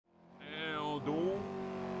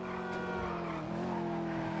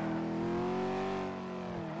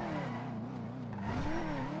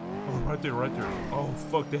Right there, right there. Oh,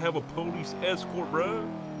 fuck. They have a police escort, bro.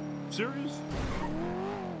 Serious?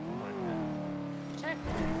 Check.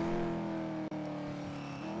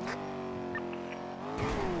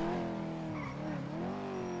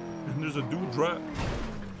 And there's a dude drop.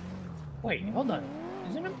 Wait, hold on.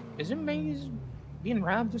 Isn't Maze being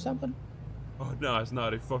robbed or something? Oh, no, it's not.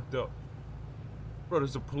 They fucked up. Bro,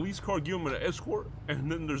 there's a police car giving him an escort,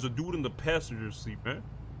 and then there's a dude in the passenger seat, man.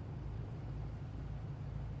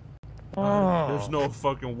 Oh. There's no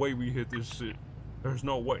fucking way we hit this shit. There's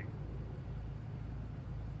no way.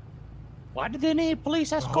 Why do they need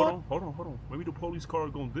police escort? Hold on. Maybe the police car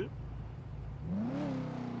gonna dip.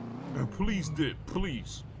 And police dip,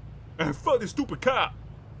 please. And fuck this stupid cop.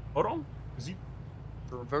 Hold on. Is he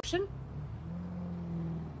Reversing?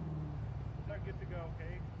 Good to go,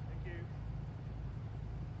 okay? Thank you.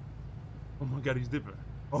 Oh my god, he's dipping.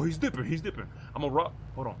 Oh, he's dipping. I'm gonna rob.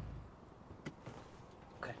 Hold on.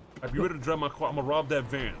 Okay. I'd be ready to drive my car. I'm gonna rob that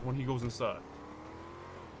van when he goes inside.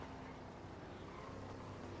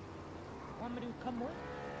 Want me to come with?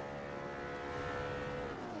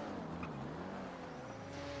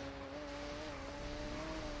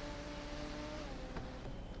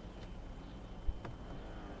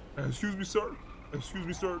 Excuse me, sir. Excuse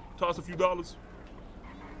me, sir. Toss a few dollars.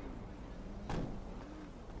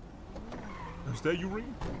 Is that you,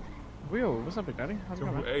 Ring? Wheel, what's up, Big Daddy? How's it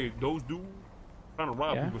going, man? Hey, those dudes trying to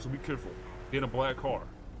rob people, so be careful. They're in a black car.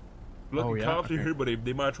 Lucky cops are here, but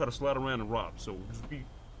they might try to slide around and rob. So just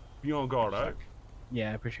be on guard, alright?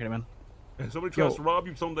 Yeah, I appreciate it, man. And somebody tries to rob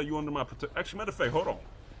you, tell them that you under my protection. Actually, matter of fact, hold on.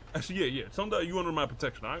 Actually, yeah. Tell them that you under my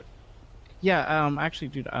protection, alright? Yeah, actually,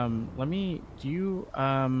 dude, let me, you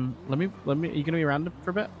gonna be around for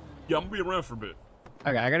a bit? Yeah, I'm gonna be around for a bit.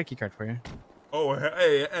 Okay, I got a key card for you. Oh,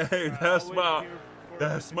 hey, that's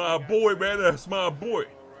my boy, man. That's my boy.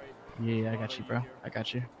 Yeah, I got you, bro. I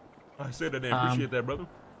got you. I said that, appreciate that, brother.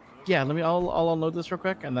 Yeah, I'll unload this real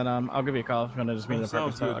quick, and then I'll give you a call if you want to just meet in the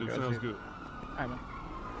sounds good, dude. sounds good. All right, man.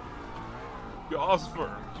 You're awesome for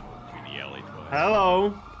Hello.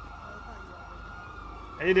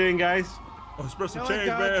 How you doing, guys? Oh, spread some change,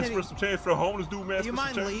 man. Spread some change for a homeless dude, man. Do you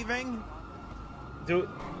mind leaving? Do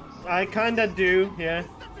I kinda do, yeah.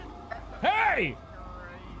 Hey!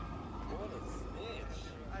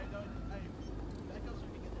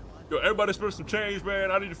 Yo, everybody spread some change,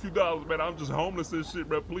 man. I need a few dollars, man. I'm just homeless and shit,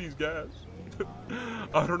 man. Please, guys.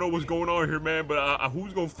 I don't know what's going on here, man, but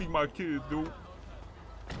who's gonna feed my kids, dude?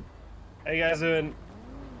 How you guys doing?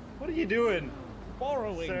 What are you doing?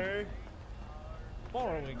 Borrowing. Sir?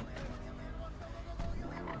 Borrowing.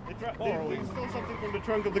 They stole something from the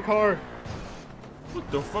trunk of the car.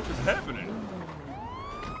 What the fuck is happening?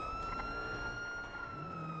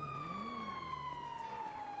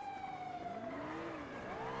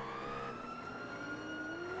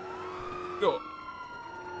 Yo,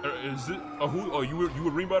 is it? Who? Oh, you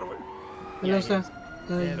were Reem, by the way? Hello, sir.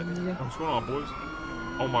 Yeah. What's going on, boys?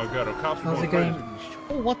 Oh my god, the cops are How's it going going? crazy.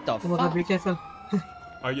 Oh, what the Oh my god, fuck? be careful.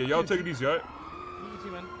 Yeah, y'all take it easy, alright? You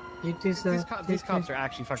too, man. You too, sir. These cops are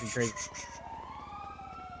actually fucking crazy.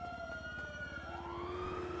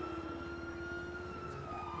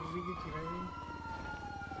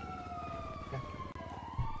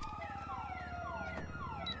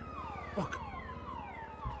 Fuck.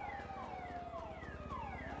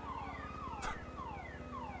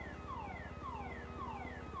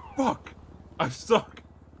 Fuck. I suck.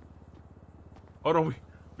 Hold on,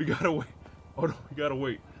 we gotta wait. Hold on, we gotta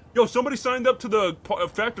wait. Yo, somebody signed up to the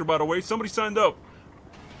factor, by the way. Somebody signed up.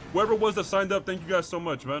 Whoever it was that signed up, thank you guys so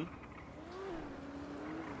much, man.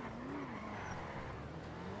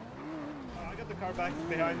 I got the car back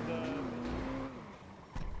behind the...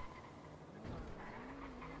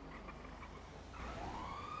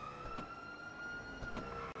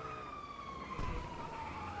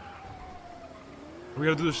 We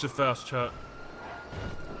gotta do this shit fast, chat.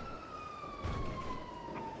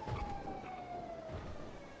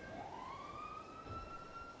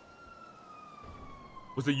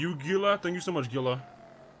 Was it you, Gila? Thank you so much, Gila.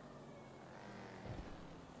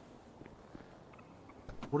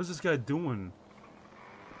 What is this guy doing?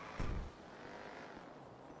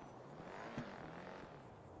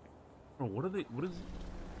 Bro, what are they? What is?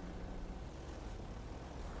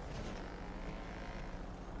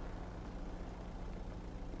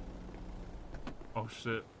 Oh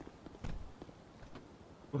shit.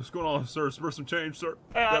 What's going on, sir? Spur some change, sir.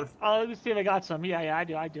 Let me see if I got some. Yeah, I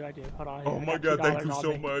do. Hold on. Oh my god, thank you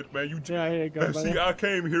so much, man. Yeah, here you go, see, I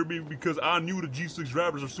came here because I knew the G6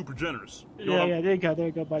 drivers are super generous. You know yeah, there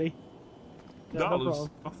you go, buddy. Yeah, dollars.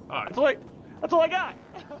 No All right. That's all I got.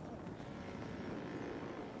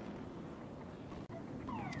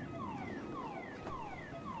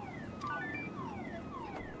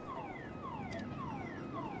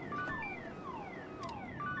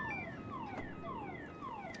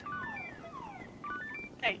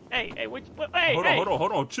 Hey, what, hey, Hold hey. on,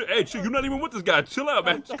 hold on. Hey, chill. You're not even with this guy. Chill out,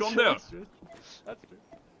 man. Just That's calm true, down. That's true. That's true.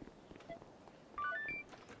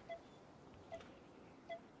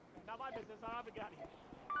 Not my business. I haven't got here.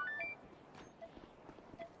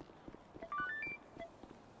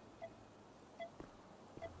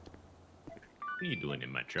 What are you doing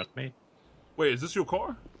in my truck, mate? Wait, is this your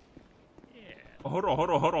car? Yeah. Oh, hold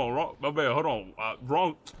on. Wrong, my bad. Hold on.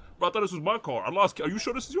 Wrong. Bro, I thought this was my car. I lost. Are you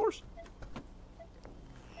sure this is yours?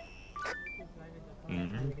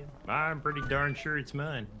 I'm pretty darn sure it's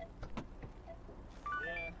mine.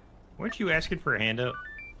 Yeah. Weren't you asking for a handout?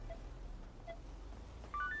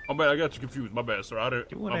 Oh man, I got you confused. My bad, sir. I didn't.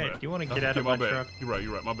 Do you my wanna bad. do you wanna get out of my my bad. truck? You're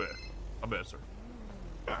right. My bad, sir.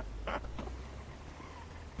 You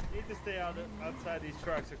need to stay outside these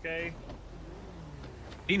trucks, okay?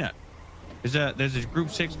 Peanut. There's a group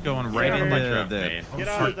 6 going right out of my into truck, the man. Get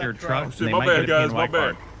out of your that truck. truck. and Shit, they my might bad, get a guys. My PNY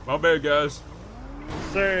bad. card. My bad, guys.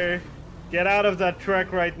 Sir, get out of that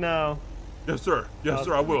truck right now. Yes, sir. Yes,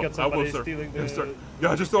 sir. I will. we got I will, somebody sir. stealing Yes, the- sir.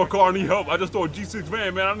 Yeah, I just saw a car. I need help. I just saw a G6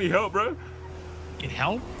 van, man. I need help, bro. Get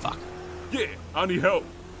help? Fuck. Yeah, I need help.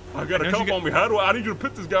 I got a Don't you cop get- on me. How do I need you to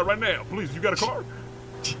pick this guy right now, please? You got a car?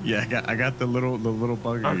 Yeah, I got the little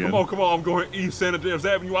bugger again. Come on. I'm going East San Andreas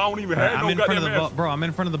Avenue. I don't even have I'm no in front of goddamn the vault, ass. bro. I'm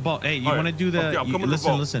in front of the vault. Hey, you All right. want to do the? Okay, I'm coming to the listen,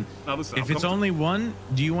 vault. listen. Now listen. If it's only one,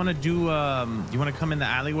 do you want to do? You want to come in the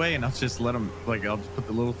alleyway and I'll just let him? Like, I'll just put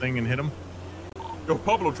the little thing and hit him. Yo,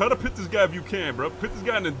 Pablo, try to pit this guy if you can, bro. Pit this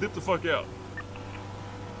guy and then dip the fuck out.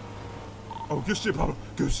 Oh, good shit, Pablo.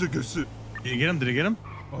 Good shit. Did you get him? Did he get him?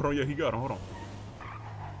 Hold on, yeah, he got him. Hold on.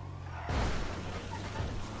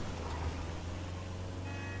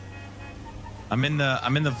 I'm in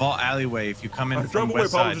the vault alleyway. If you come in Drive from away,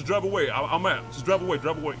 west Pablo. side. Just drive away. I'm out. Just drive away.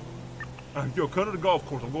 Yo, come to the golf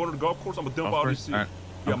course. I'm going to the golf course. I'm gonna dump Golf all course? this shit. All right.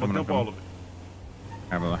 Yeah, I'm gonna I'm dump coming. all of it.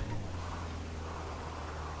 All right, bye-bye.